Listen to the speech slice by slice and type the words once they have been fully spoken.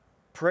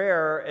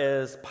Prayer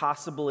is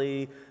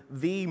possibly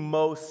the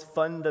most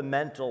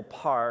fundamental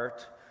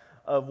part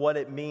of what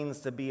it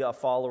means to be a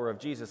follower of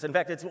Jesus. In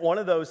fact, it's one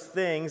of those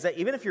things that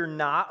even if you're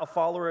not a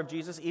follower of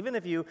Jesus, even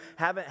if you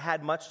haven't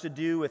had much to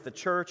do with the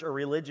church or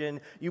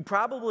religion, you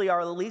probably are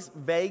at least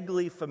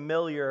vaguely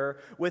familiar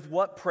with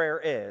what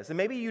prayer is. And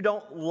maybe you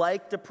don't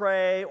like to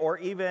pray or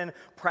even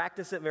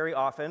practice it very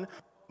often.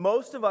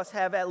 Most of us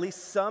have at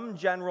least some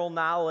general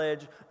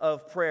knowledge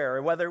of prayer.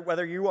 And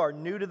whether you are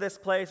new to this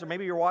place or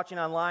maybe you're watching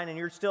online and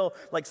you're still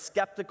like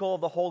skeptical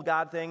of the whole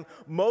God thing,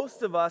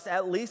 most of us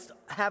at least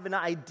have an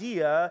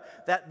idea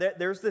that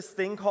there's this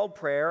thing called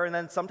prayer, and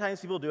then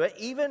sometimes people do it.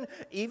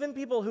 Even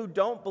people who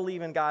don't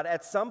believe in God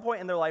at some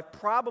point in their life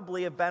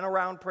probably have been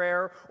around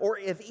prayer or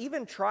have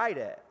even tried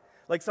it.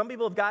 Like some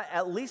people have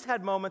at least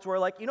had moments where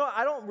like,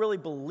 I don't really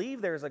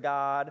believe there's a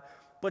God,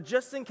 but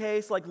just in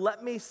case, like,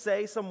 let me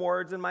say some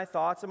words in my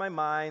thoughts and my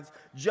minds,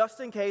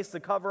 just in case to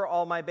cover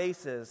all my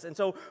bases. And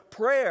so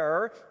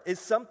prayer is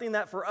something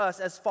that for us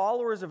as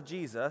followers of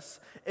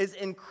Jesus is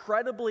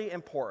incredibly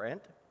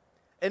important,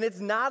 and it's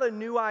not a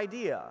new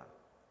idea.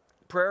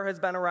 Prayer has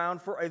been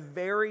around for a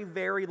very,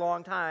 very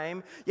long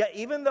time, yet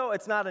even though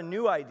it's not a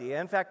new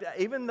idea, in fact,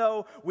 even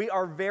though we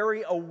are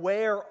very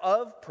aware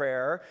of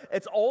prayer,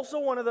 it's also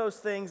one of those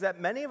things that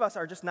many of us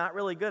are just not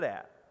really good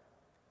at.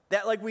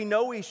 That like we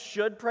know we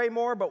should pray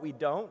more, but we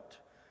don't.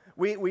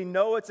 We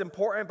know it's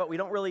important, but we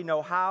don't really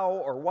know how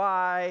or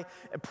why.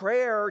 And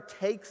prayer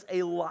takes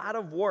a lot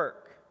of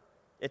work.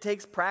 It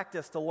takes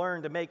practice to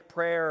learn to make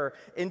prayer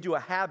into a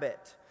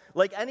habit.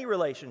 Like any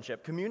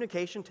relationship,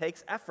 communication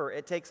takes effort.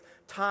 It takes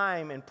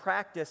time and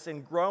practice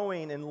and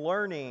growing and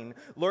learning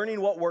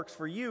what works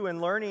for you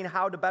and learning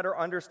how to better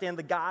understand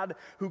the God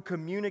who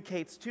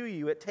communicates to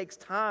you. It takes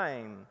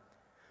time.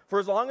 For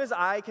as long as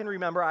I can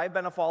remember, I've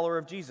been a follower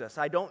of Jesus.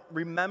 I don't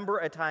remember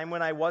a time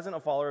when I wasn't a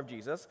follower of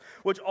Jesus,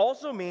 which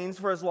also means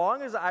for as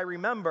long as I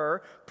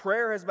remember,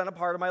 prayer has been a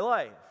part of my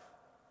life.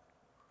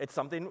 It's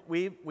something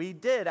we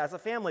did as a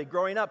family.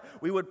 Growing up,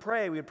 we would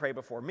pray. We would pray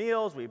before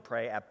meals. We'd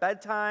pray at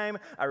bedtime.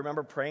 I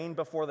remember praying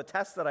before the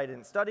test that I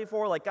didn't study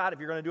for. Like, God, if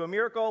you're going to do a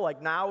miracle,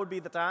 like now would be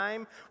the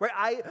time.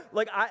 Right?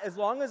 As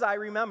long as I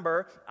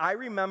remember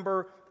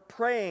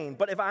praying.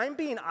 But if I'm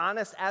being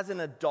honest as an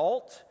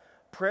adult,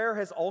 prayer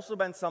has also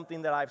been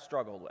something that I've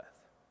struggled with.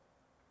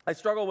 I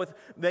struggle with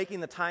making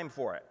the time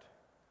for it,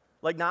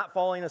 like not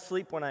falling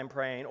asleep when I'm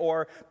praying,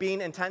 or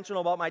being intentional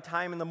about my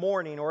time in the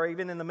morning, or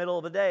even in the middle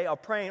of the day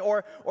of praying,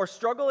 or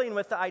struggling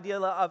with the idea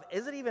of,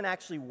 is it even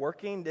actually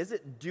working? Is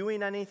it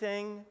doing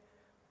anything?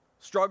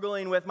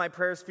 Struggling with my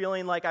prayers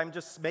feeling like I'm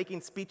just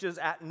making speeches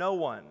at no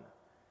one.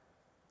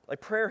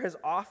 Like prayer has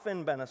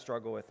often been a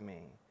struggle with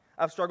me.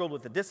 I've struggled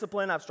with the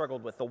discipline. I've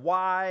struggled with the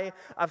why.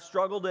 I've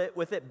struggled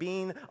with it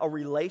being a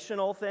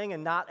relational thing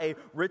and not a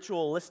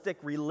ritualistic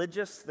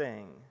religious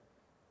thing.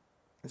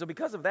 And so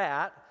because of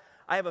that,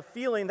 I have a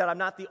feeling that I'm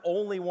not the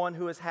only one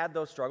who has had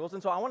those struggles.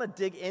 And so I want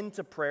to dig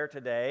into prayer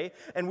today.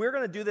 And we're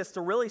going to do this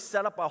to really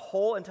set up a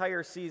whole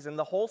entire season,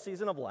 the whole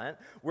season of Lent.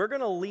 We're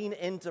going to lean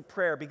into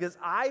prayer because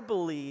I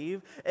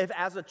believe if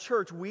as a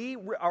church we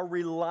are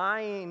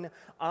relying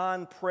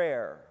on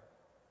prayer,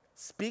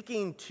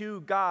 speaking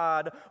to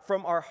God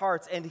from our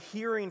hearts and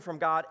hearing from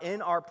God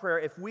in our prayer,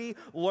 if we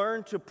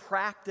learn to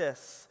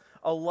practice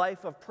a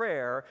life of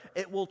prayer,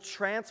 it will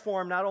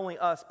transform not only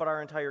us, but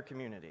our entire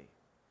community.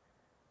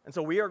 And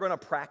so we are going to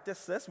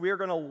practice this. We are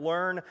going to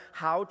learn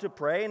how to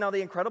pray. Now,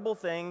 the incredible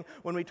thing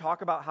when we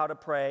talk about how to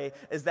pray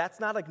is that's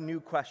not a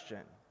new question.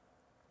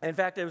 In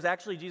fact, it was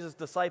actually Jesus'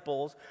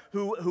 disciples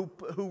who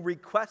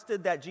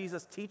requested that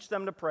Jesus teach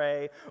them to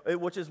pray,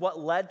 which is what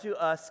led to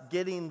us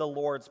getting the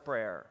Lord's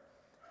Prayer.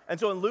 And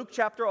so in Luke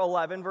chapter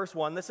 11, verse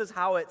 1, this is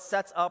how it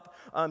sets up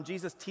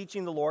Jesus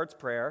teaching the Lord's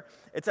Prayer.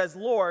 It says,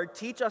 Lord,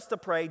 teach us to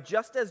pray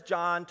just as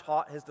John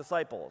taught his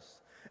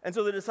disciples. And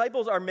so the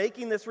disciples are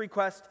making this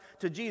request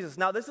to Jesus.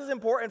 Now, this is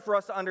important for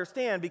us to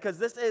understand because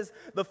this is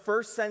the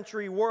first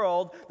century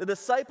world. The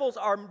disciples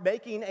are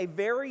making a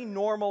very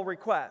normal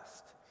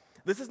request.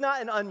 This is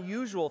not an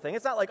unusual thing.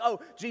 It's not like, oh,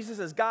 Jesus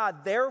is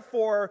God,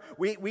 therefore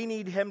we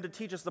need him to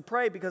teach us to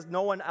pray because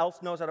no one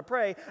else knows how to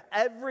pray.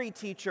 Every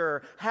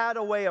teacher had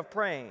a way of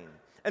praying.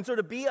 And so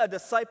to be a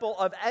disciple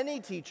of any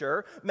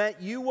teacher meant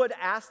you would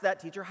ask that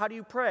teacher, how do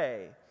you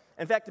pray?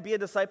 In fact, to be a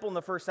disciple in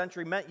the first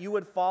century meant you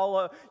would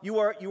follow, you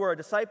were a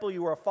disciple,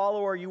 you were a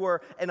follower, you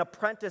were an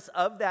apprentice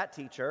of that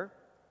teacher.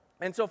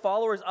 And so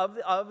followers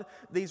of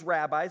these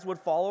rabbis would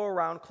follow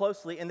around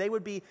closely, and they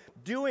would be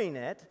doing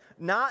it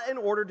not in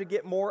order to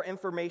get more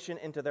information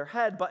into their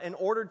head, but in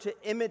order to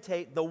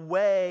imitate the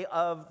way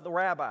of the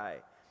rabbi.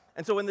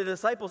 And so when the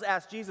disciples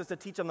asked Jesus to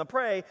teach them to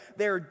pray,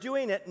 they're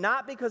doing it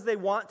not because they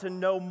want to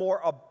know more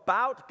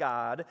about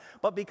God,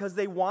 but because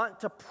they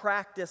want to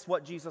practice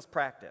what Jesus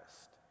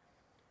practiced.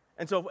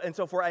 And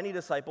so for any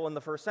disciple in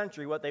the first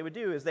century, what they would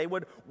do is they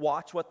would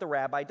watch what the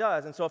rabbi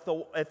does. And so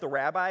if the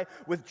rabbi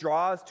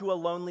withdraws to a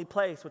lonely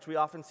place, which we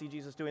often see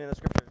Jesus doing in the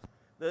scriptures,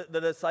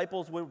 the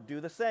disciples would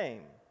do the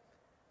same.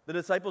 The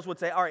disciples would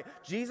say, all right,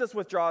 Jesus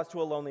withdraws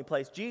to a lonely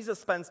place. Jesus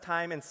spends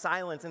time in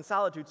silence and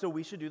solitude, so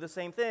we should do the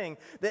same thing.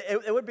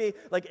 It would be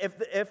like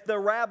if the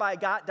rabbi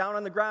got down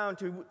on the ground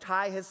to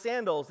tie his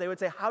sandals, they would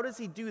say, how does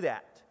he do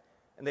that?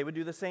 And they would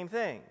do the same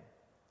thing.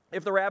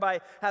 If the rabbi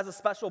has a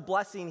special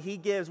blessing he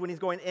gives when he's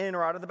going in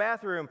or out of the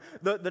bathroom,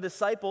 the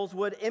disciples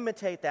would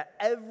imitate that.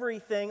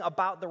 Everything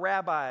about the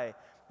rabbi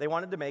they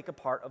wanted to make a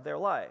part of their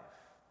life.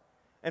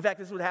 In fact,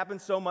 this would happen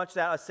so much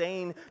that a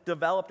saying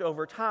developed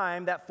over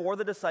time that for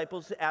the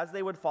disciples, as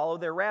they would follow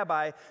their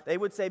rabbi, they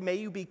would say, may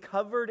you be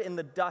covered in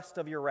the dust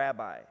of your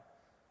rabbi.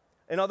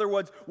 In other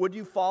words, would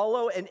you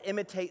follow and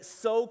imitate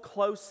so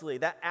closely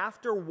that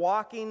after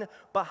walking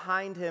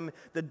behind him,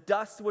 the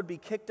dust would be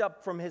kicked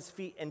up from his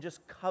feet and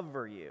just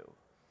cover you?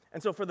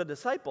 And so for the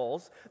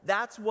disciples,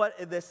 that's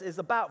what this is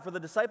about. For the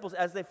disciples,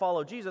 as they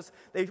follow Jesus,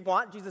 they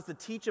want Jesus to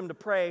teach them to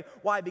pray.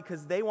 Why?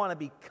 Because they want to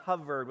be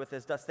covered with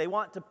his dust. They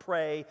want to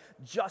pray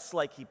just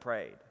like he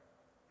prayed.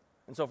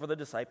 And so for the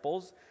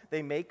disciples,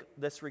 they make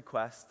this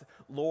request,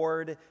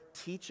 Lord,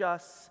 teach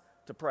us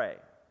to pray.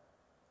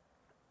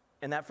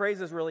 And that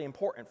phrase is really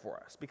important for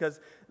us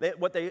because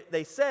what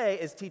they say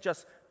is teach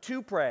us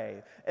to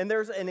pray. And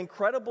there's an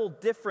incredible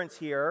difference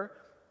here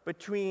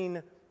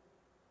between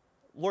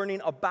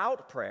learning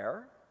about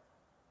prayer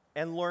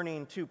and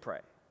learning to pray.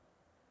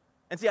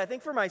 And see, I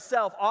think for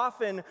myself,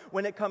 often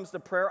when it comes to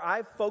prayer,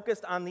 I've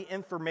focused on the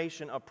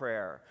information of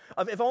prayer.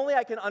 Of if only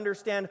I can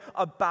understand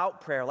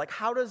about prayer, like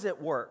how does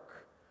it work?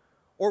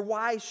 Or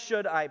why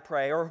should I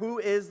pray? Or who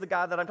is the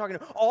God that I'm talking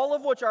to? All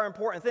of which are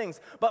important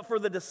things. But for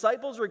the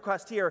disciples'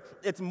 request here,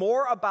 it's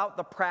more about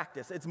the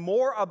practice. It's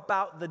more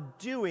about the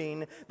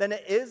doing than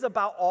it is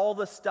about all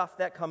the stuff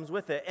that comes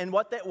with it. And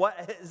what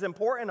is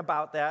important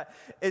about that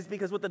is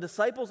because what the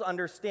disciples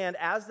understand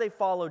as they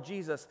follow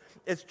Jesus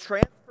is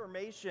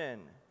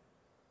transformation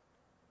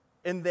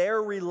in their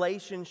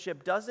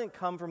relationship doesn't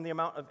come from the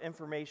amount of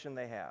information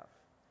they have.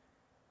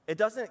 It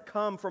doesn't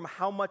come from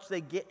how much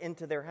they get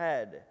into their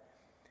head.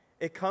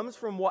 It comes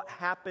from what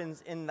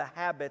happens in the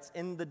habits,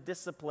 in the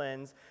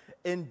disciplines,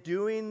 in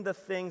doing the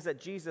things that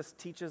Jesus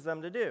teaches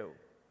them to do.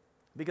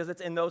 Because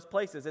it's in those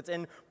places. It's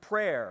in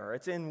prayer.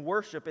 It's in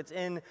worship. It's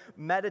in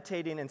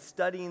meditating and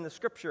studying the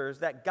scriptures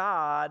that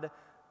God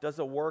does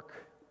a work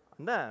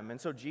on them. And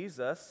so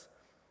Jesus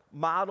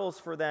models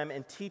for them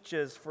and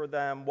teaches for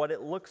them what it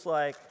looks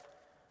like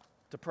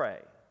to pray.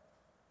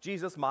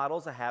 Jesus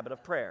models a habit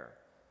of prayer.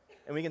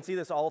 And we can see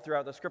this all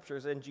throughout the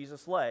scriptures in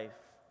Jesus' life.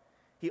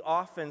 He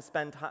often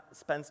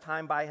spends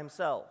time by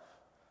himself.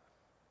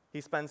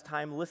 He spends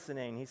time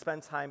listening. He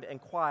spends time in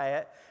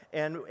quiet.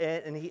 And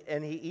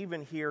he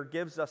even here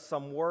gives us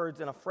some words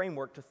and a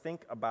framework to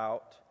think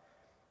about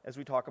as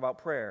we talk about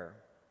prayer.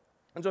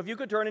 And so if you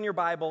could turn in your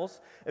Bibles,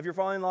 if you're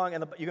following along,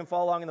 you can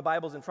follow along in the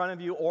Bibles in front of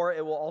you, or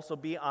it will also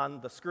be on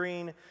the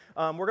screen.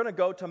 We're going to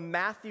go to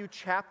Matthew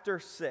chapter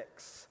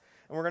 6.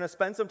 And we're going to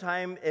spend some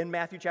time in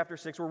Matthew chapter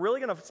 6. We're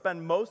really going to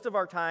spend most of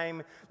our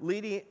time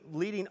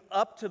leading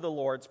up to the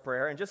Lord's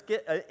Prayer and just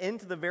get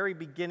into the very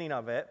beginning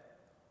of it.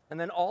 And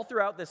then all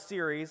throughout this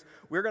series,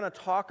 we're going to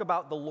talk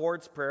about the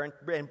Lord's Prayer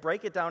and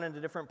break it down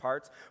into different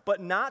parts,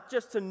 but not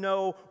just to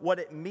know what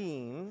it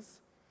means,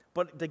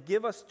 but to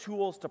give us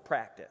tools to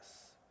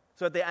practice.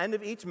 So at the end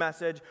of each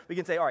message, we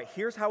can say, all right,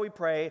 here's how we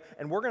pray,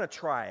 and we're going to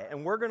try it,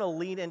 and we're going to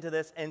lean into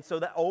this, and so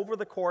that over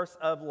the course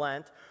of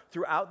Lent,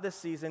 throughout this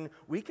season,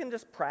 we can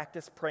just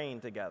practice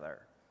praying together.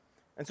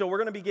 And so we're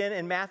going to begin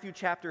in Matthew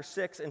chapter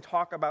 6 and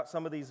talk about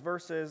some of these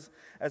verses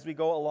as we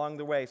go along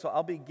the way. So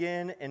I'll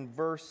begin in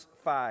verse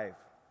 5.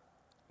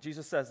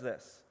 Jesus says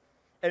this,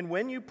 "And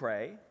when you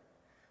pray,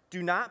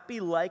 do not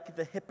be like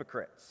the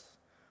hypocrites,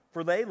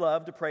 for they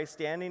love to pray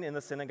standing in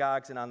the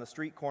synagogues and on the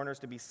street corners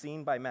to be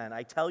seen by men.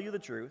 I tell you the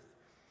truth,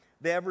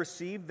 they have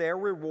received their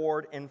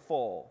reward in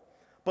full.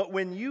 But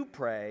when you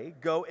pray,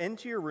 go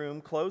into your room,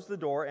 close the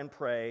door, and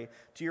pray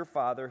to your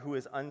Father who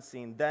is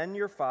unseen. Then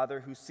your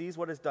Father who sees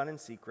what is done in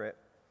secret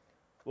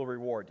will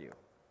reward you."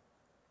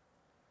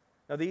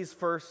 Now these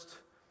first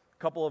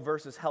couple of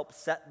verses help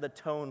set the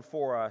tone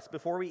for us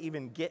before we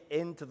even get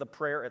into the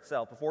prayer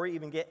itself, before we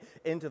even get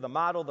into the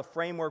model, the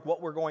framework,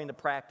 what we're going to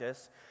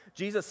practice.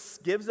 Jesus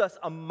gives us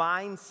a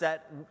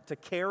mindset to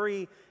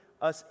carry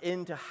us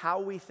into how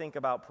we think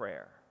about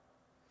prayer,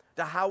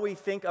 to how we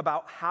think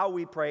about how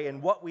we pray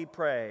and what we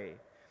pray.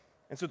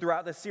 And so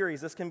throughout this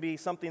series, this can be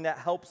something that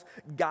helps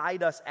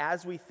guide us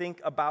as we think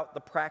about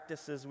the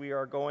practices we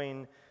are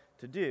going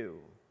to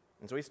do.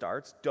 And so he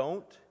starts,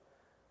 don't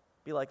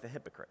be like the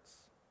hypocrites.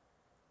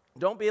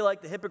 Don't be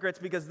like the hypocrites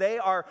because they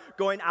are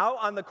going out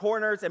on the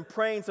corners and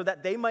praying so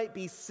that they might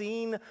be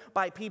seen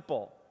by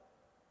people.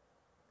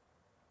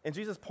 And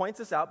Jesus points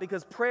this out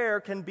because prayer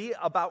can be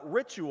about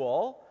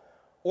ritual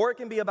or it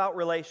can be about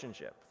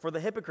relationship. For the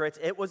hypocrites,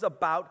 it was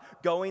about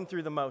going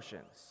through the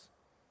motions.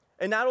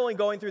 And not only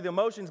going through the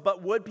motions,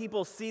 but would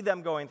people see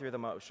them going through the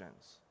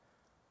motions?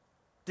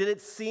 Did it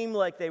seem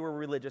like they were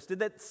religious?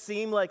 Did it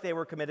seem like they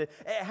were committed?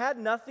 It had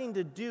nothing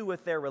to do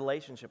with their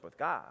relationship with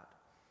God.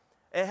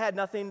 It had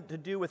nothing to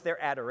do with their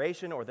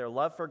adoration or their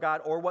love for God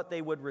or what they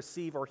would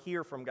receive or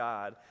hear from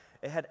God.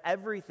 It had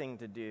everything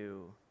to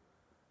do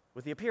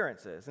with the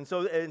appearances. And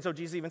so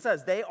Jesus even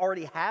says they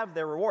already have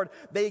their reward.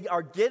 They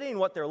are getting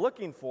what they're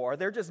looking for.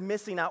 They're just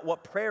missing out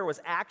what prayer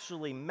was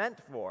actually meant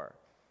for.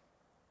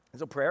 And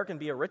so prayer can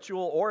be a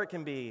ritual or it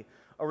can be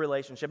a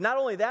relationship. Not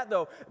only that,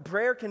 though,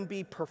 prayer can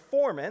be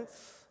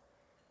performance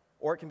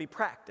or it can be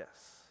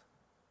practice.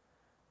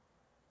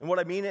 And what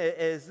I mean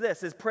is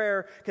this, is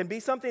prayer can be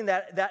something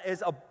that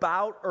is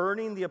about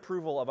earning the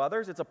approval of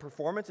others. It's a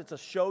performance. It's a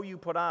show you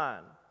put on.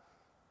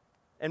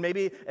 And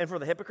for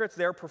the hypocrites,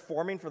 they're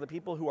performing for the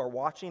people who are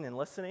watching and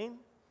listening.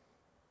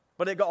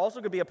 But it also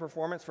could be a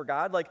performance for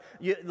God.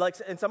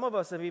 And some of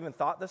us have even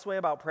thought this way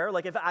about prayer.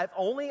 Like, if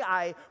only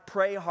I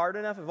pray hard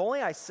enough, if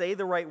only I say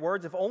the right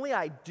words, if only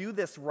I do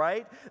this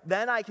right,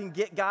 then I can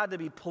get God to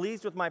be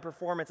pleased with my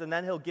performance, and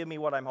then he'll give me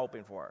what I'm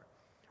hoping for.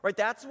 Right?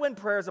 That's when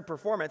prayer is a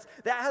performance.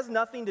 That has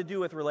nothing to do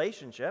with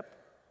relationship.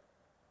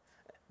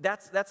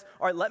 That's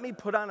all right, let me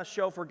put on a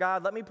show for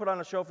God. Let me put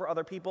on a show for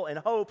other people in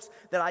hopes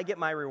that I get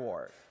my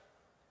reward.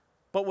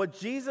 But what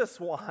Jesus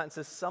wants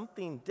is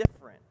something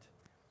different.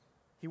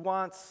 He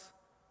wants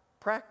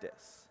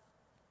practice.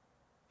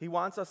 He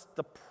wants us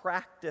to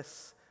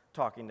practice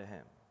talking to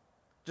him.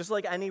 Just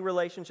like any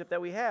relationship that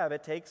we have,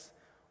 it takes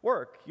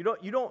work. You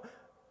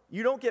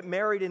don't get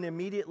married and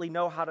immediately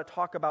know how to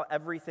talk about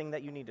everything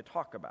that you need to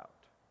talk about.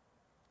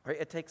 Right?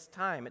 It takes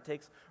time. It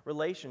takes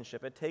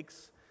relationship. It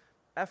takes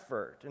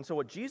effort. And so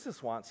what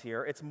Jesus wants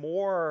here, it's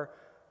more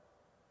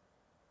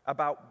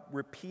about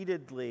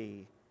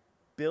repeatedly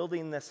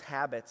building this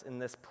habit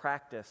and this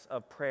practice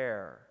of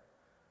prayer,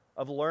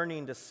 of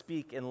learning to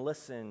speak and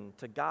listen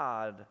to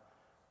God,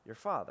 your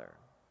Father.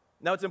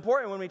 Now, it's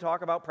important when we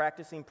talk about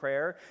practicing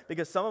prayer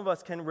because some of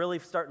us can really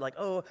start I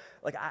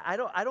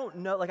don't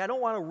know, I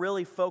don't want to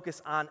really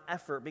focus on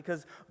effort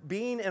because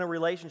being in a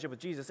relationship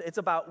with Jesus, it's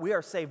about we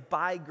are saved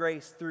by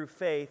grace through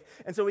faith.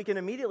 And so we can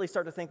immediately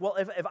start to think, well,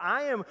 if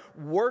I am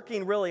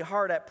working really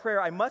hard at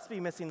prayer, I must be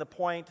missing the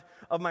point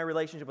of my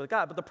relationship with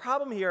God. But the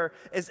problem here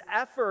is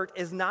effort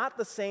is not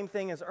the same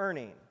thing as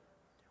earning.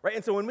 Right?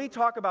 And so when we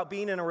talk about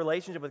being in a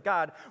relationship with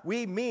God,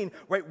 we mean,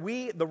 right,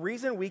 the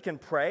reason we can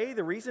pray,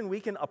 the reason we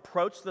can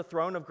approach the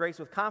throne of grace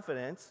with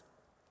confidence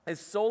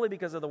is solely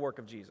because of the work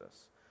of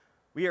Jesus.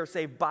 We are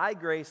saved by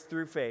grace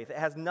through faith. It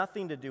has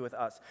nothing to do with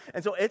us.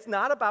 And so it's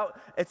not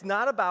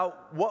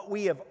about what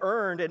we have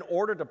earned in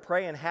order to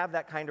pray and have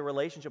that kind of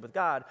relationship with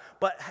God,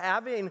 but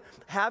having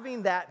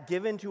that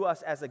given to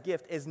us as a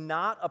gift is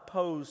not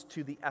opposed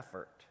to the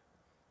effort.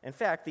 In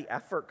fact, the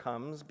effort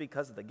comes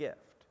because of the gift.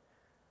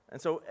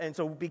 And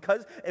so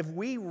because if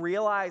we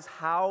realize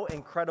how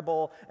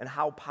incredible and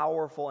how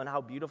powerful and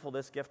how beautiful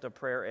this gift of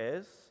prayer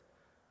is,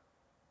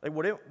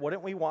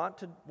 wouldn't we want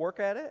to work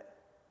at it?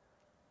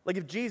 Like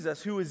if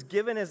Jesus, who has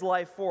given his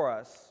life for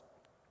us,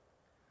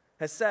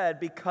 has said,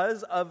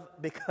 because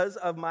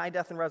of my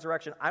death and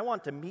resurrection, I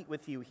want to meet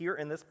with you here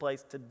in this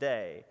place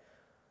today.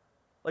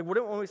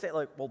 Wouldn't we say,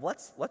 well,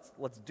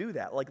 let's do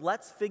that.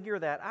 Let's figure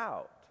that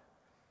out.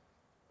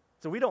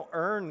 So we don't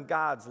earn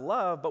God's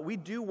love, but we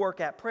do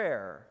work at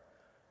prayer.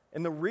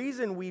 And the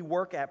reason we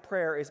work at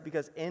prayer is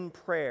because in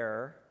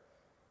prayer,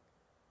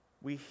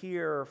 we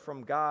hear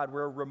from God.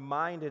 We're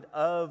reminded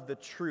of the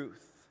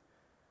truth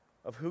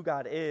of who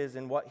God is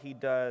and what he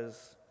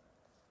does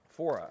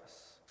for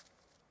us.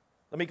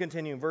 Let me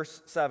continue.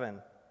 Verse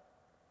 7.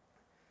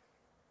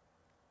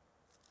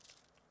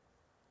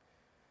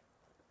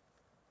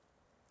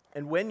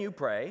 And when you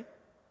pray,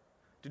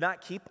 do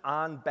not keep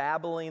on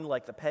babbling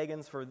like the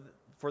pagans,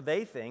 for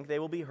they think they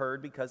will be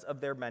heard because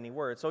of their many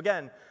words. So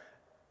again,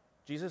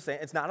 Jesus is saying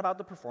it's not about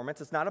the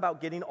performance. It's not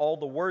about getting all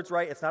the words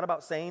right. It's not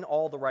about saying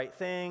all the right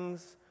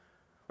things.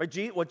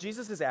 Right? What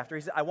Jesus is after,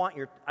 he said, I want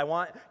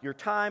your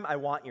time. I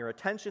want your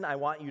attention. I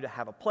want you to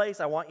have a place.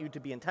 I want you to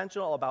be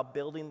intentional about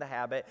building the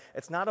habit.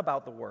 It's not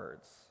about the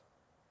words.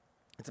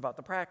 It's about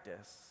the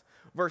practice.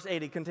 Verse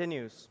 8, he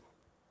continues,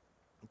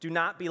 do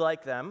not be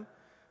like them,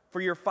 for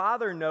your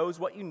Father knows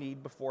what you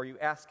need before you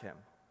ask him.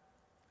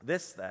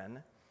 This,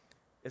 then,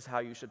 is how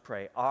you should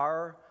pray.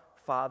 Our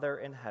Father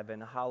in heaven,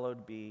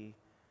 hallowed be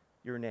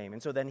your name.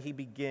 And so then he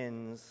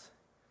begins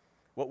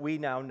what we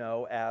now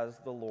know as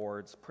the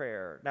Lord's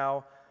Prayer.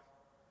 Now,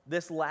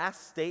 this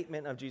last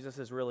statement of Jesus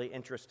is really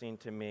interesting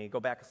to me.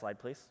 Go back a slide,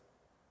 please.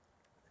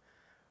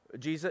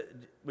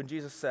 When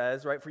Jesus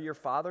says, right, for your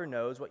Father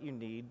knows what you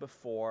need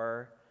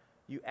before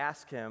you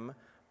ask him,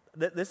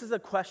 this is a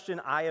question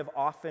I have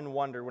often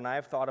wondered when I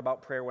have thought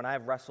about prayer, when I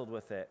have wrestled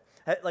with it.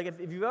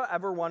 If you've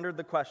ever wondered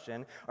the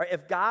question, right,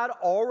 if God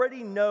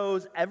already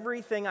knows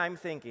everything I'm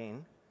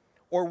thinking,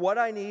 or what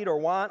I need or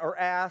want or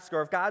ask,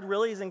 or if God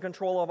really is in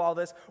control of all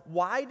this,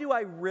 why do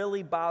I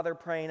really bother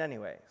praying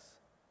anyways?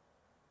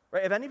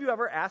 Right? Have any of you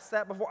ever asked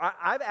that before?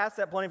 I've asked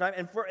that plenty of times.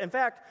 And in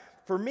fact,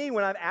 for me,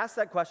 when I've asked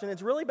that question,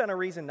 it's really been a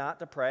reason not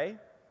to pray.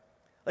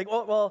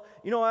 Well,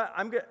 you know what?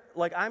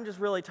 I'm just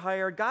really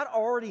tired. God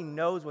already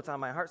knows what's on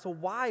my heart, so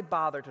why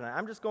bother tonight?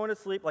 I'm just going to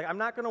sleep. I'm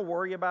not going to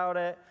worry about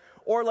it.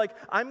 Or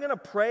I'm going to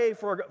pray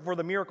for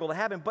the miracle to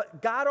happen,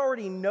 but God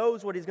already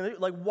knows what he's going to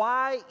do.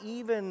 Why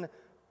even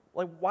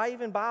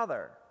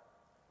bother?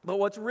 But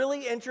what's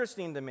really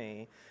interesting to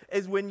me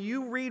is when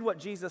you read what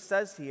Jesus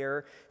says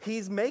here,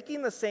 he's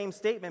making the same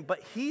statement,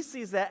 but he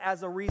sees that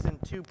as a reason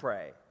to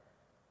pray.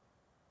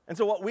 And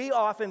so what we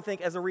often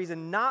think as a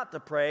reason not to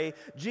pray,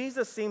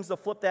 Jesus seems to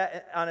flip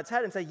that on its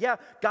head and say, yeah,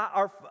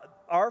 God,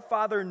 our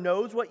Father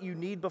knows what you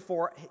need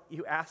before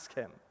you ask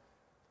him,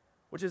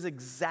 which is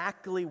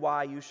exactly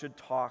why you should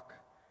talk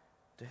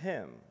to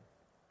him.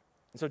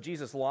 And so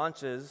Jesus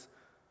launches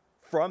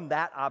from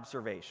that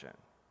observation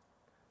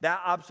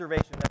that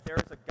there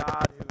is a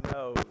God who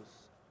knows.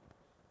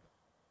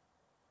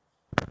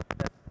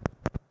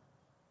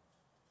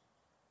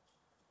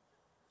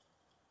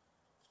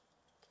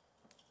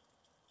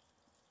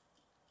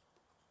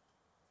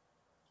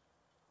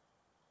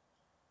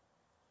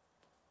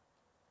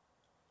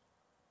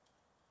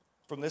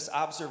 From this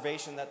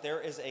observation that there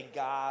is a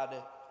God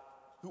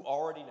who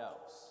already knows.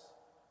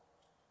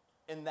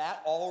 And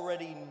that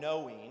already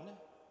knowing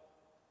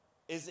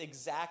is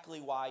exactly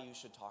why you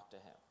should talk to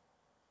him.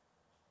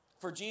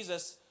 For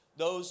Jesus,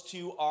 those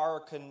two are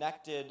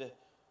connected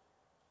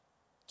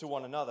to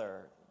one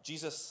another.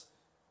 Jesus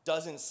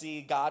doesn't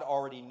see God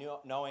already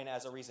knowing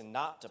as a reason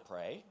not to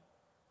pray.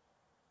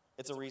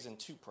 It's a reason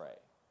to pray.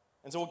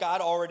 And so what God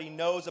already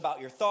knows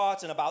about your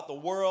thoughts and about the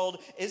world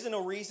isn't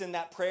a reason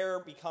that prayer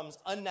becomes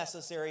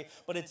unnecessary,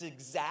 but it's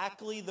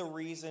exactly the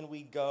reason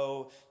we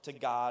go to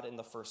God in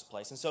the first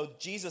place. And so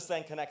Jesus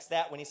then connects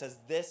that when he says,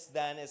 this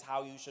then is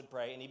how you should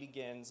pray. And he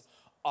begins,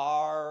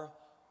 Our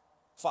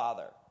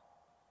Father.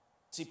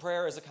 See,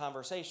 prayer is a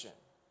conversation.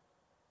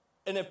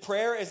 And if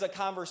prayer is a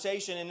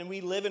conversation and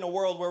we live in a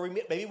world where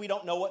maybe we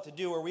don't know what to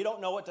do or we don't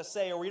know what to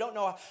say or we don't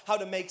know how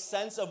to make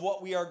sense of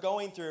what we are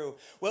going through,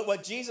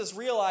 what Jesus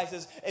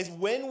realizes is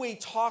when we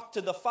talk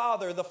to the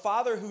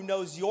Father who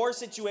knows your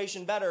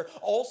situation better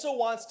also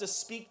wants to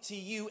speak to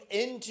you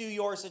into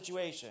your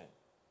situation.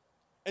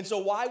 And so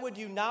why would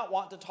you not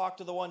want to talk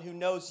to the one who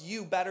knows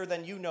you better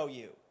than you know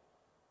you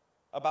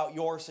about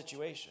your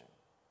situation?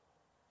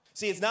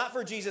 See, it's not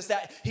for Jesus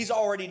that he's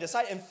already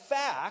decided. In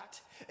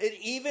fact, it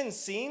even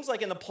seems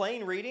like in the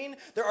plain reading,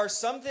 there are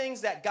some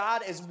things that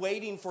God is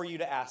waiting for you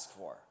to ask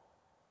for,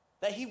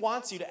 that he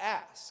wants you to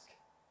ask.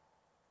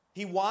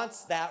 He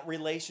wants that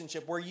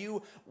relationship where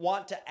you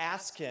want to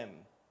ask him,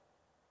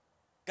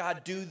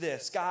 God, do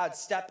this. God,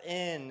 step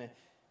in.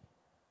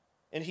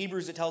 In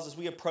Hebrews, it tells us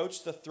we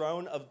approach the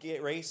throne of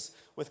grace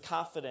with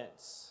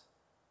confidence.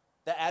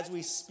 That as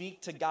we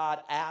speak to God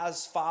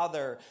as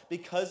Father,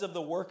 because of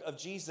the work of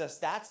Jesus,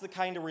 that's the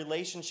kind of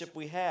relationship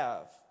we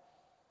have.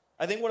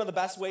 I think one of the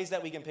best ways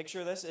that we can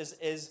picture this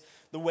is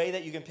the way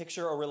that you can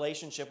picture a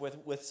relationship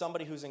with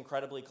somebody who's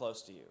incredibly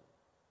close to you.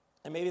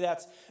 And maybe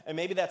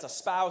that's a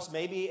spouse,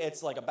 maybe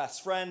it's like a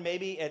best friend,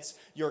 maybe it's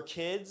your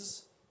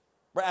kids.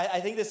 I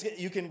think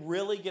you can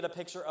really get a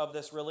picture of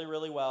this really,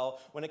 really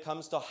well when it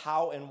comes to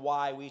how and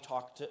why we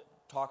talk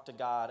to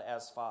God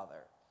as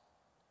Father.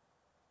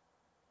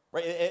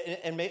 Right,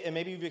 and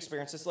maybe you've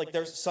experienced this. Like,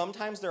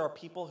 sometimes there are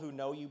people who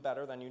know you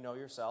better than you know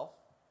yourself.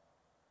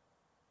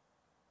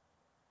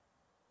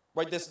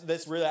 Right,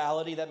 this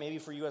reality that maybe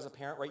for you as a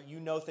parent, right, you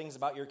know things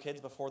about your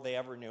kids before they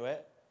ever knew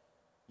it.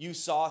 You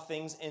saw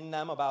things in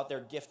them about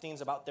their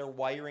giftings, about their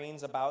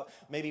wirings, about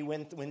maybe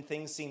when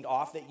things seemed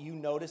off, that you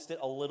noticed it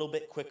a little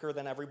bit quicker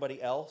than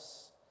everybody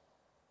else.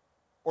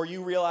 Or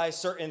you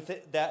realized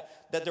that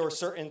there were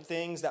certain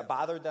things that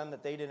bothered them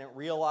that they didn't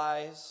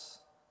realize.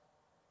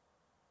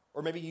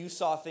 Or maybe you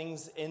saw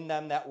things in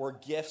them that were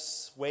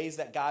gifts, ways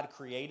that God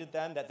created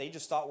them that they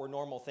just thought were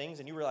normal things,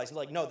 and you realize,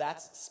 like, no,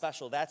 that's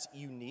special, that's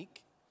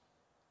unique.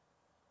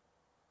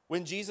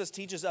 When Jesus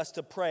teaches us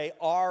to pray,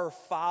 Our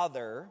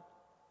Father,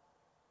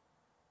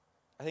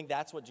 I think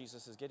that's what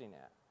Jesus is getting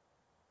at.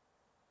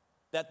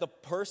 That the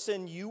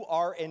person you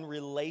are in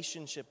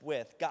relationship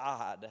with,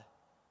 God,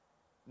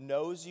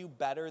 knows you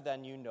better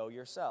than you know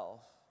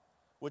yourself,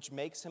 which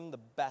makes him the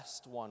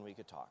best one we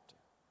could talk to.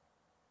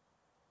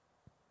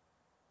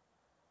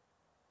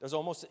 There's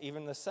almost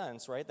even the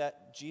sense, right,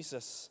 that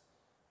Jesus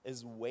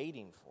is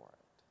waiting for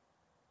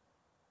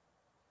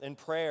it. In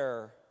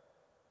prayer,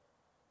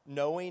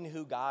 knowing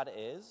who God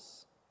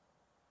is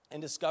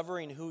and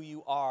discovering who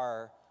you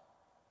are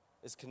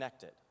is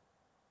connected.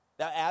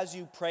 That as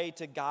you pray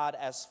to God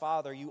as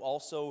Father, you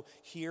also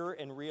hear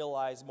and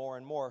realize more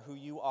and more who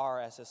you are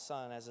as his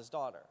son, as his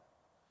daughter.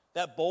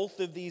 That both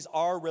of these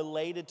are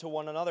related to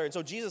one another. And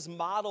so Jesus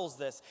models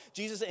this.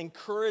 Jesus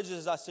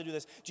encourages us to do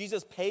this.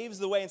 Jesus paves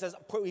the way and says,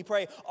 we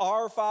pray,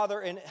 Our Father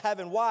in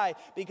heaven. Why?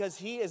 Because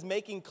he is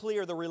making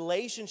clear the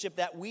relationship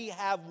that we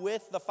have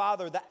with the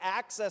Father, the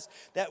access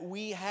that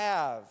we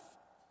have.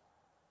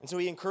 And so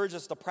he encourages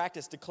us to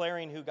practice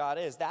declaring who God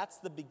is. That's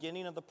the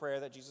beginning of the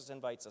prayer that Jesus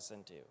invites us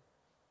into.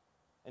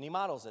 And he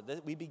models it.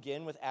 We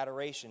begin with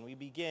adoration. We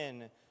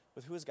begin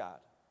with who is God?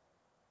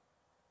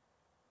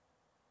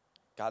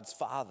 God's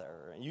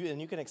Father. And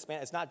you can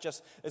expand. It's not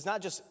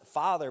just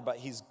Father, but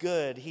he's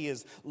good, he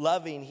is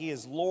loving, he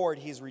is Lord,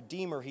 he's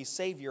Redeemer, he's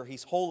Savior,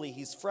 he's holy,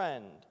 he's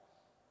friend.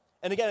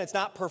 And again, it's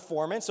not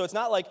performance. So it's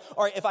not like,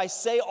 all right, if I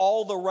say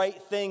all the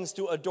right things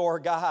to adore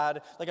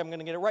God, like I'm going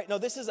to get it right. No,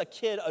 this is a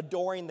kid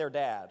adoring their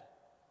dad.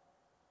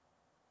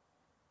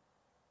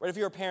 Right? If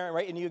you're a parent,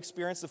 right, and you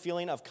experience the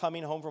feeling of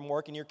coming home from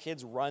work and your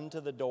kids run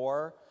to the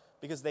door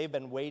because they've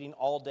been waiting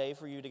all day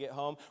for you to get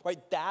home, right?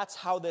 That's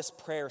how this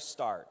prayer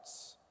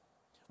starts.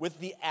 With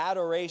the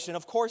adoration.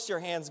 Of course your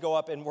hands go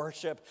up in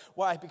worship.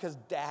 Why? Because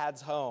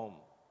dad's home.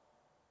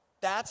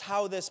 That's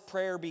how this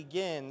prayer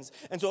begins.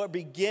 And so it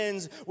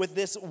begins with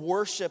this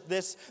worship,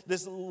 this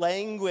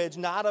language,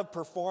 not of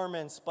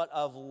performance, but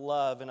of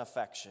love and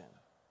affection.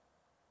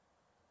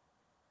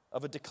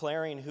 Of a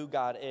declaring who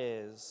God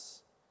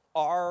is.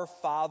 Our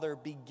Father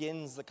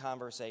begins the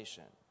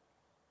conversation.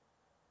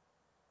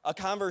 A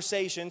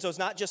conversation, so it's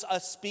not just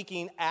us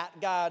speaking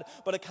at God,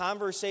 but a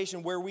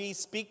conversation where we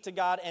speak to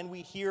God and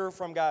we hear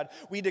from God.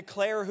 We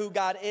declare who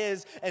God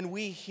is and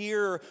we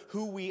hear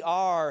who we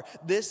are.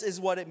 This is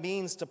what it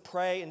means to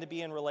pray and to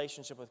be in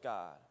relationship with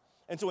God.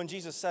 And so when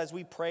Jesus says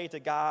we pray to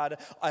God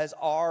as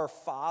our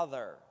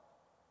Father,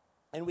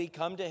 and we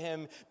come to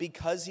him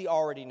because he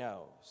already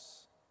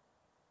knows.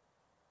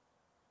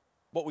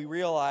 What we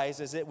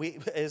realize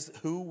is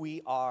who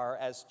we are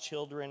as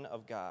children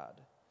of God.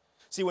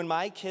 See, when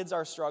my kids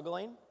are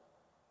struggling,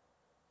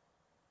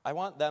 I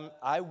want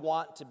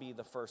to be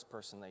the first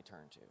person they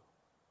turn to.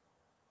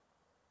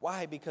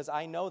 Why? Because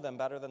I know them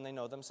better than they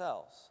know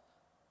themselves.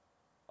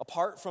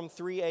 Apart from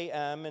 3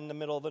 a.m. in the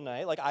middle of the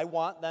night, like I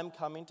want them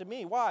coming to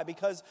me. Why?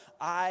 Because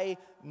I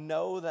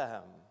know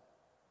them.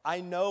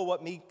 I know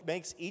what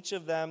makes each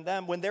of them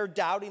them. When they're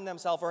doubting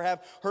themselves or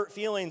have hurt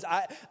feelings,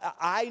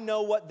 I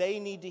know what they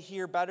need to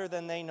hear better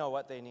than they know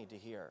what they need to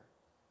hear.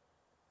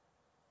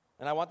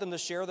 And I want them to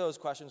share those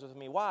questions with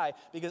me. Why?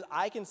 Because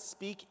I can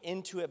speak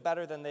into it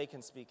better than they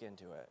can speak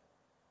into it.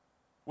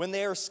 When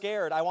they are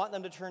scared, I want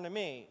them to turn to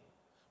me.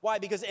 Why?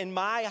 Because in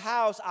my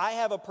house, I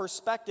have a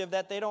perspective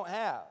that they don't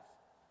have.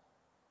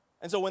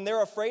 And so when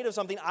they're afraid of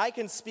something, I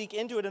can speak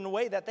into it in a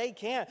way that they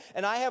can't.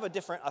 And I have a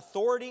different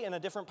authority and a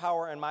different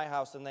power in my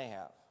house than they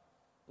have.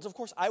 And so, of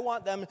course, I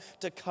want them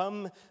to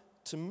come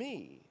to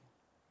me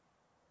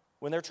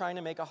when they're trying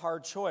to make a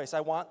hard choice. I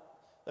want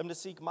them to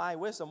seek my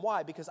wisdom.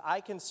 Why? Because I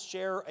can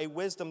share a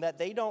wisdom that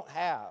they don't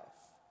have.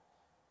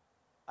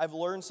 I've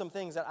learned some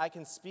things that I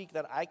can speak,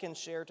 that I can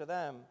share to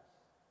them.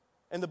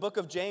 In the book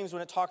of James,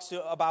 when it talks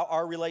about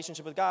our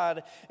relationship with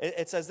God,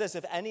 it says this: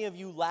 if any of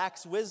you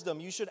lacks wisdom,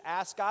 you should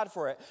ask God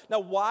for it. Now,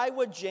 why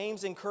would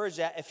James encourage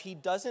that if he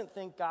doesn't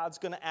think God's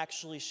going to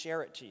actually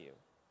share it to you?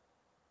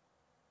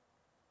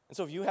 And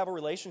so if you have a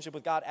relationship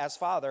with God as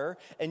Father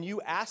and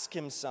you ask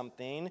him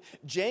something,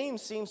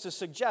 James seems to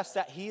suggest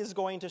that he is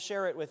going to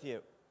share it with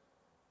you.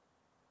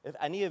 If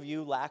any of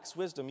you lacks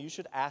wisdom, you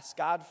should ask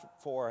God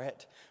for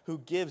it, who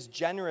gives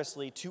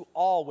generously to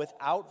all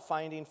without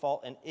finding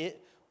fault, and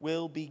it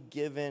will be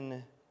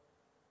given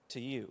to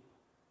you.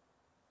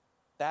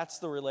 That's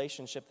the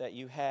relationship that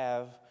you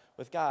have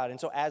with God. And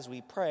so as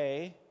we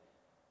pray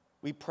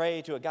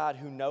to a God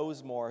who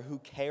knows more, who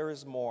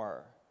cares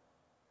more,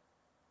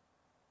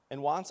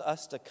 and wants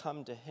us to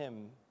come to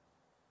him,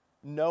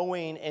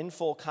 knowing in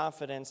full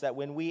confidence that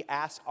when we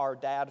ask our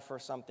dad for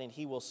something,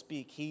 he will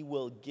speak, he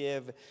will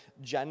give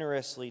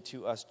generously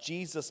to us.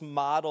 Jesus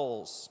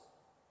models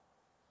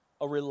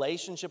a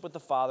relationship with the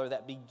Father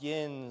that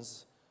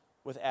begins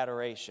with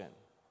adoration.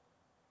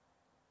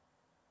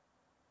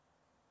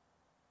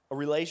 A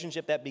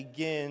relationship that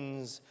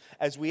begins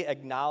as we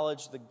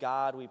acknowledge the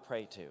God we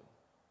pray to.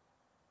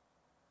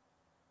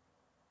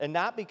 And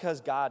not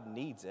because God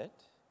needs it,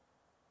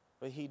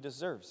 but he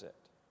deserves it.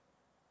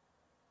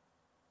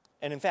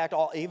 And in fact,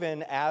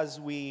 even as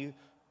we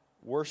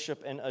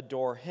worship and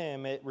adore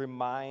him, it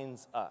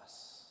reminds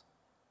us.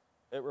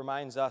 It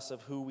reminds us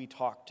of who we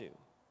talk to.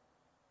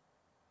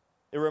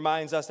 It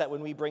reminds us that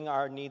when we bring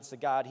our needs to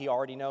God, he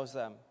already knows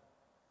them.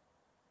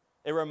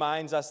 It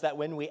reminds us that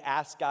when we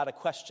ask God a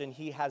question,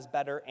 he has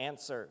better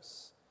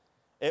answers.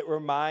 It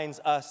reminds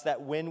us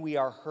that when we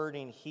are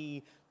hurting,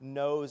 he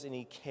knows and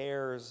he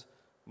cares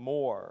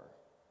more.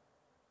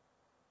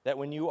 That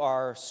when you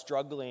are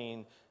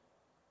struggling,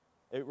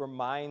 it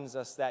reminds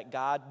us that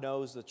God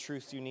knows the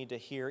truths you need to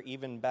hear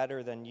even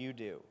better than you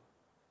do.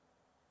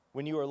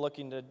 When you are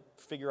looking to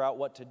figure out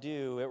what to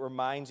do, it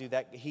reminds you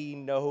that he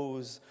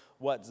knows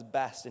what's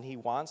best and he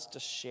wants to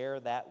share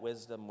that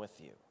wisdom with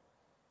you.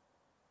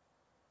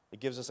 It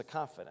gives us a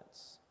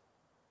confidence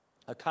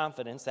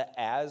that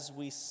as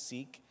we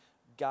seek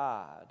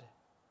God,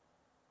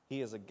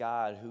 he is a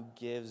God who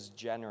gives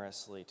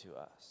generously to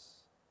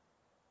us.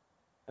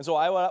 And so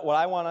what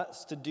I want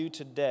us to do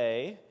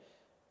today,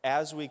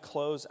 as we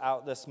close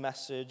out this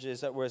message,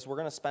 is that we're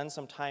going to spend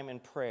some time in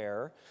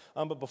prayer.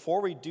 But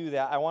before we do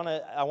that, I want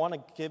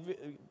to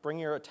bring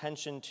your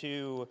attention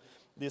to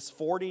this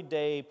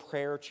 40-day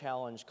prayer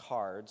challenge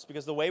cards,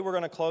 because the way we're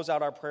going to close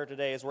out our prayer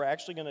today is we're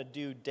actually going to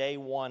do day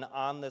one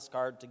on this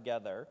card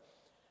together.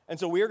 And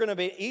so we're going to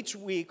be, each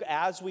week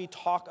as we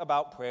talk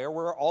about prayer,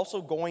 we're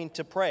also going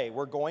to pray.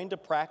 We're going to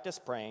practice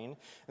praying.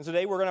 And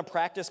today we're going to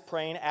practice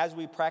praying as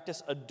we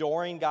practice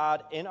adoring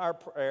God in our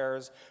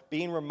prayers,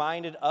 being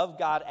reminded of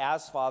God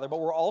as Father.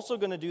 But we're also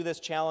going to do this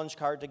challenge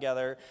card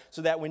together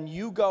so that when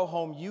you go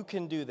home, you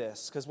can do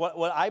this. Because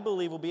what I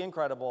believe will be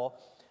incredible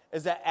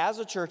is that as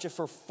a church, if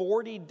for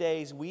 40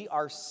 days we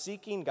are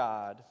seeking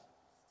God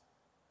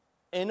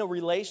in a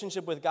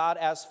relationship with God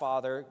as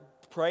Father,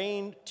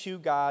 praying to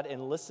God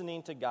and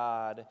listening to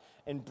God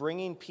and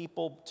bringing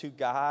people to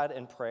God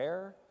in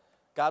prayer,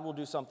 God will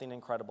do something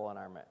incredible in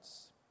our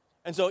midst.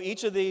 And so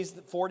each of these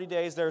 40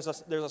 days, there's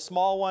a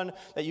small one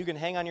that you can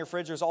hang on your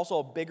fridge. There's also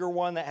a bigger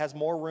one that has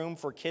more room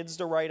for kids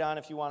to write on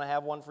if you want to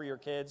have one for your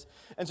kids.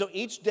 And so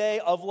each day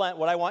of Lent,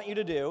 what I want you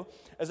to do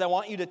is I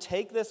want you to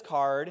take this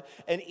card,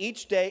 and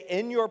each day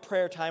in your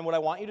prayer time, what I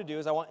want you to do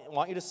is I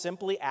want you to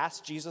simply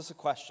ask Jesus a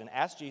question.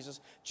 Ask Jesus,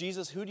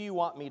 Jesus, who do you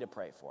want me to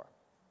pray for?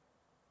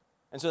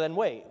 And so then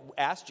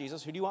ask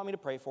Jesus, who do you want me to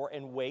pray for?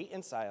 And wait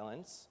in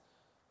silence.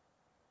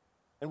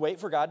 And wait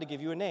for God to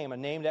give you a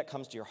name that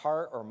comes to your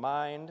heart or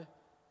mind.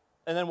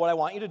 And then what I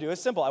want you to do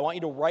is simple. I want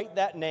you to write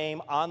that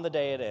name on the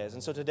day it is.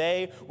 And so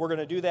today we're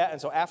going to do that.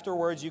 And so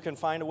afterwards you can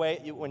find a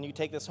way, when you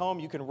take this home,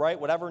 you can write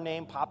whatever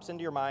name pops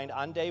into your mind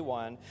on day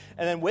one.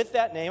 And then with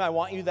that name, I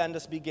want you then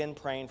to begin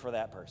praying for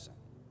that person.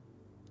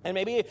 And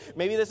maybe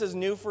this is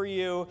new for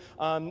you,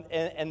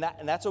 and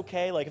that's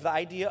okay. Like the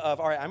idea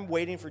of, all right, I'm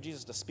waiting for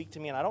Jesus to speak to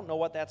me, and I don't know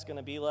what that's going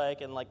to be like,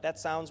 and like that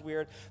sounds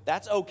weird.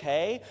 That's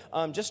okay.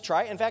 Just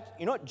try it. In fact,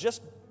 you know what?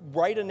 Just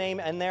write a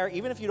name in there,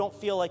 even if you don't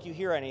feel like you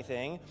hear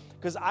anything,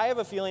 because I have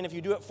a feeling if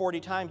you do it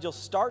 40 times, you'll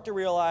start to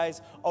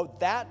realize, oh,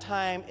 that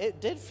time it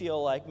did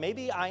feel like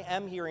maybe I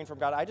am hearing from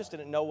God. I just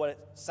didn't know what it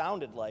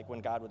sounded like when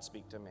God would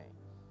speak to me.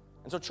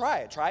 And so try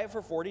it. Try it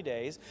for 40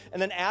 days.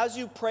 And then as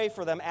you pray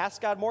for them,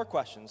 ask God more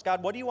questions.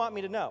 God, what do you want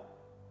me to know?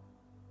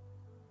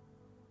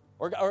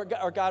 Or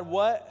God,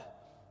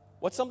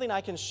 what's something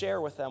I can share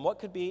with them? What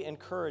could be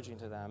encouraging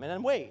to them? And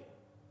then wait.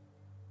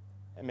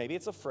 And maybe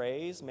it's a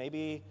phrase.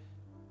 Maybe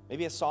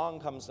a song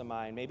comes to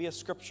mind. Maybe a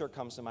scripture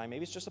comes to mind.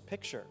 Maybe it's just a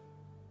picture.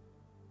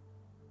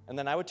 And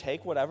then I would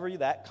take whatever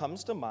that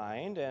comes to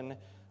mind and, all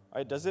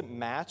right, does it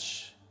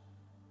match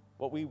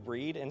what we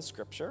read in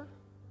Scripture?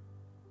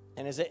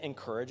 And is it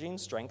encouraging,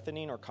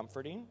 strengthening, or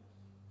comforting?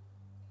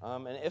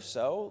 And if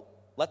so,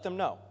 let them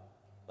know.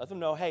 Let them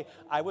know, hey,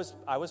 I was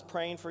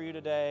praying for you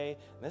today,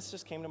 and this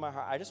just came to my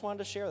heart. I just wanted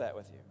to share that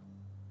with you.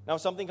 Now,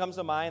 if something comes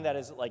to mind that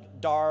is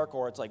like dark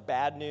or it's like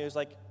bad news,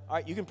 like, all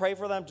right, you can pray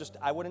for them. Just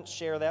I wouldn't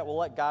share that. We'll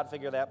let God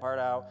figure that part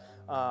out.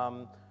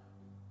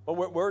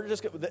 But we're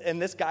just,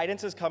 and this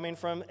guidance is coming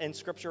from in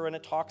Scripture, and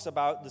it talks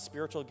about the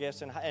spiritual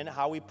gifts and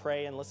how we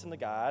pray and listen to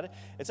God.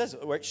 It says,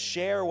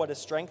 share what is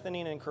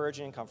strengthening,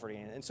 encouraging, and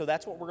comforting. And so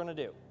that's what we're going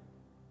to do.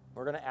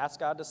 We're going to ask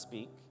God to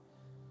speak.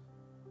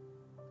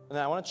 And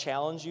then I want to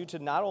challenge you to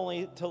not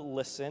only to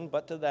listen,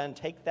 but to then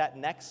take that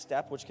next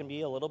step, which can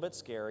be a little bit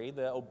scary,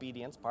 the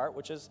obedience part,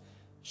 which is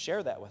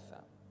share that with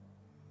them.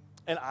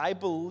 And I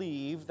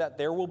believe that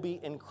there will be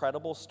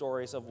incredible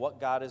stories of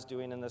what God is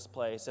doing in this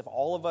place. If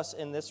all of us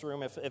in this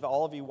room, if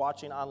all of you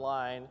watching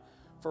online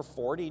for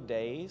 40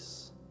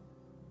 days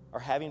are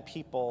having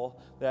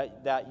people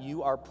that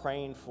you are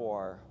praying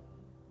for,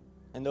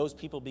 and those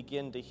people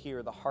begin to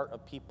hear the heart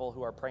of people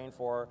who are praying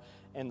for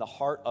and the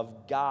heart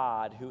of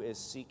God who is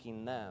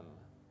seeking them,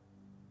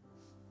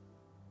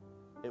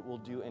 it will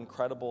do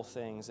incredible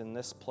things in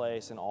this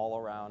place and all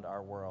around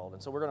our world.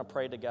 And so we're going to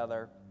pray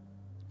together.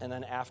 And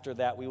then after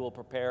that, we will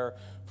prepare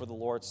for the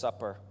Lord's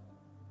Supper.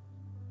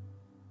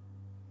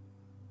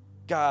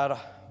 God,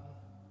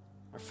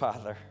 our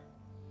Father,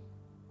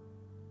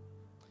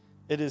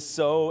 it is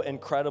so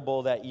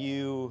incredible that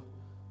you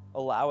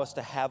allow us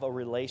to have a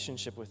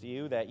relationship with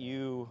you, that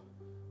you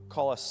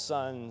call us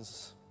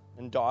sons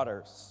and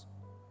daughters.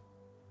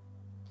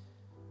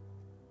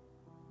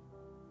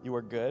 You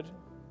are good.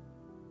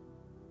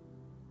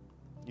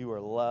 You are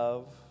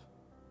love.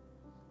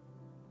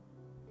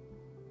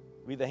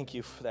 We thank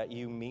you that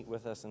you meet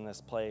with us in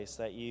this place,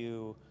 that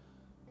you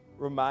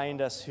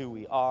remind us who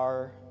we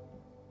are.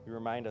 You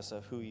remind us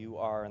of who you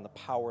are and the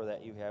power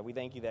that you have. We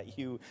thank you that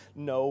you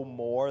know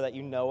more, that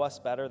you know us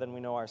better than we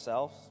know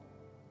ourselves.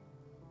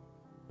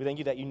 We thank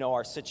you that you know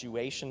our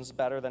situations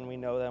better than we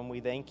know them. We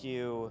thank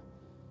you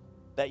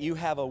that you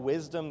have a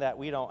wisdom that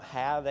we don't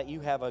have, that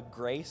you have a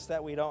grace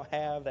that we don't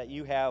have, that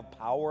you have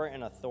power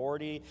and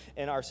authority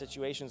in our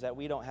situations that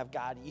we don't have.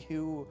 God,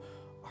 you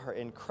are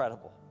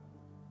incredible.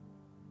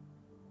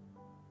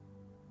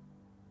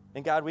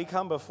 And God, we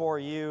come before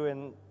you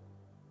and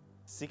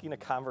seeking a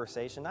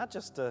conversation, not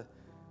just to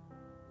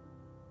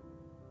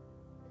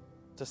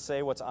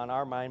say what's on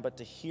our mind, but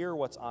to hear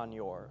what's on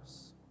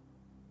yours.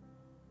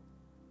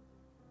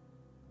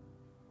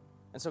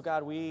 And so,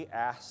 God, we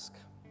ask,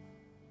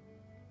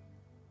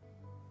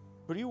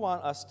 who do you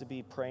want us to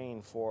be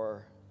praying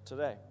for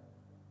today?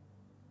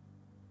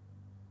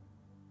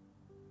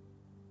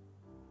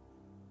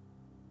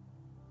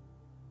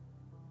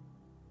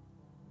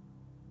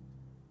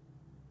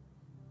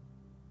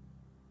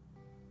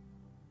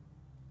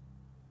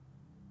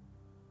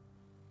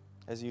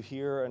 as you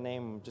hear a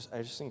name,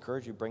 I just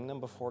encourage you, bring them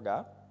before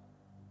God.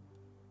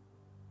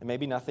 And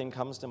maybe nothing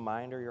comes to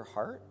mind or your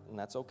heart, and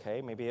that's okay.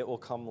 Maybe it will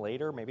come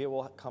later. Maybe it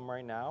will come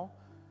right now.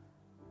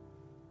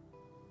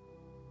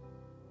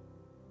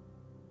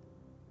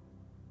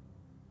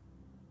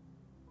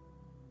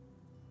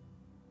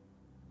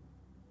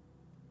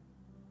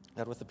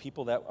 God, with the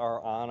people that are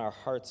on our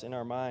hearts, in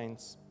our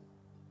minds,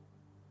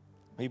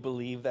 we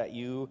believe that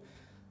you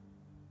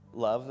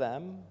love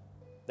them,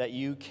 that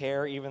you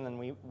care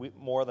even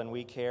more than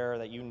we care,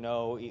 that you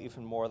know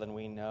even more than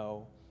we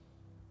know.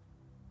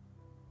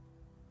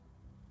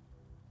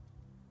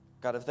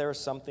 God, if there is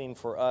something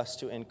for us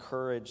to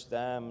encourage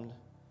them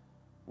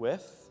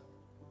with,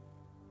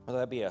 whether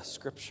that be a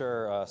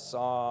scripture, a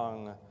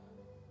song,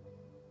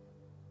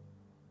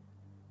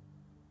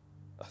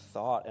 a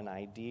thought, an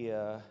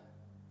idea,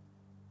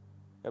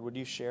 God, would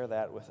you share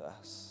that with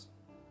us?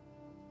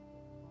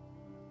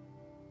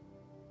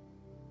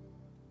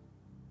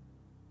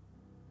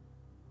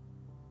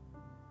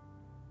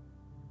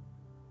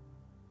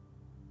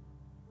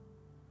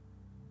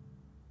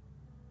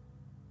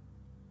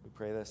 We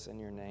pray this in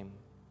your name.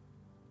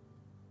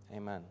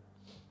 Amen.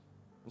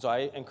 And so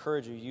I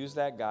encourage you, use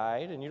that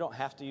guide, and you don't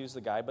have to use the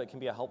guide, but it can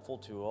be a helpful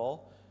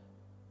tool.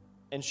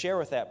 And share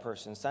with that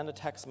person. Send a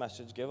text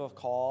message, give a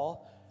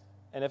call.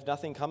 And if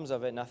nothing comes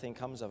of it, nothing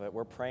comes of it.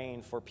 We're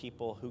praying for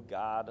people who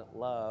God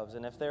loves.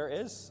 And if there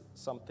is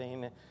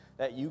something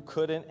that you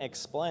couldn't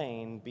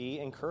explain, be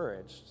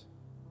encouraged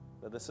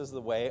that this is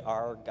the way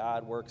our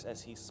God works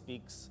as he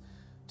speaks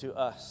to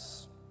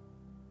us.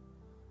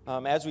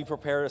 As we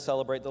prepare to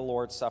celebrate the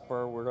Lord's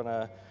Supper, we're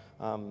going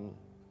to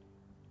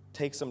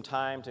take some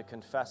time to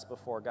confess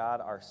before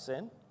God our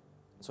sin.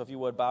 So if you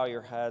would bow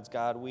your heads,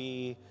 God,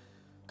 we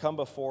come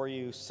before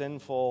you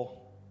sinful.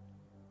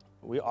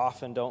 We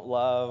often don't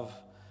love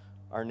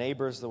our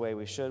neighbors the way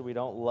we should. We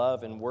don't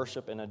love and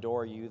worship and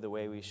adore you the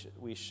way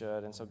we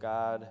should. And so,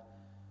 God,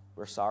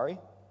 we're sorry.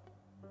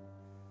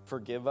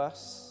 Forgive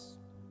us.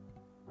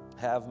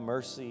 Have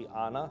mercy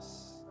on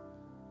us.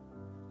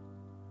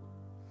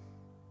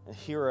 And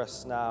hear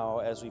us now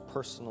as we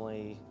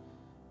personally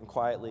and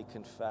quietly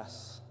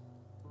confess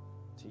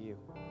to you.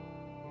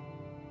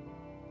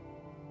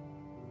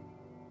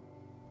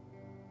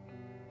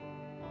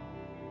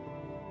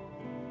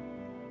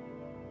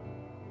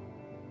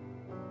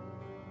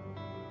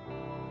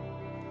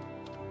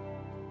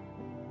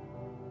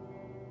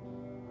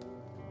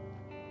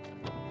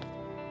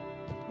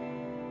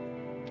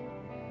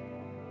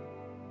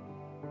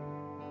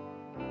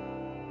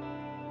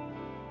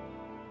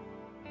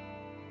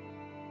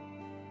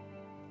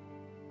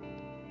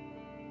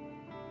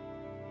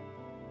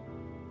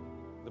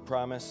 The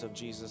promise of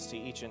Jesus to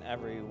each and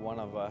every one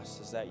of us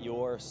is that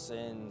your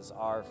sins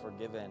are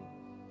forgiven.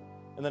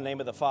 In the name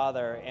of the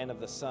Father, and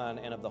of the Son,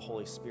 and of the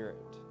Holy Spirit.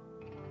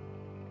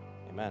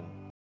 Amen.